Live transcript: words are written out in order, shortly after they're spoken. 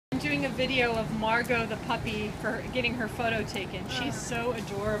doing a video of Margaux the puppy for getting her photo taken. She's so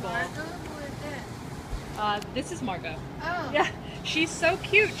adorable. Margaux? Who is this? This is Margaux. Oh. Yeah, she's so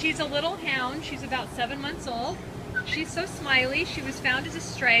cute. She's a little hound. She's about 7 months old. She's so smiley. She was found as a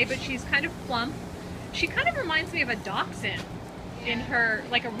stray, but she's kind of plump. She kind of reminds me of a dachshund in her,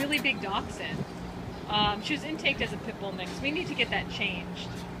 like a really big dachshund. She was intaked as a pit bull mix. We need to get that changed.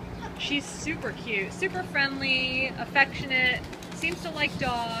 She's super cute, super friendly, affectionate, seems to like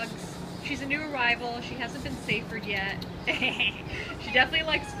dogs. She's a new arrival. She hasn't been safered yet. She definitely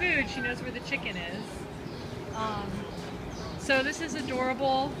likes food. She knows where the chicken is. So this is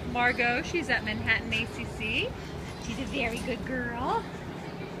adorable Margaux. She's at Manhattan MACC. She's a very good girl.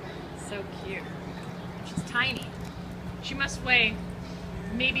 So cute. She's tiny. She must weigh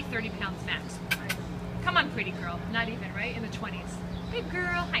maybe 30 pounds max. Come on, pretty girl. Not even, right? In the 20s. Good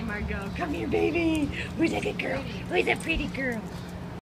girl. Hi, Margaux. Come here, baby. Who's a good girl? Who's a pretty girl?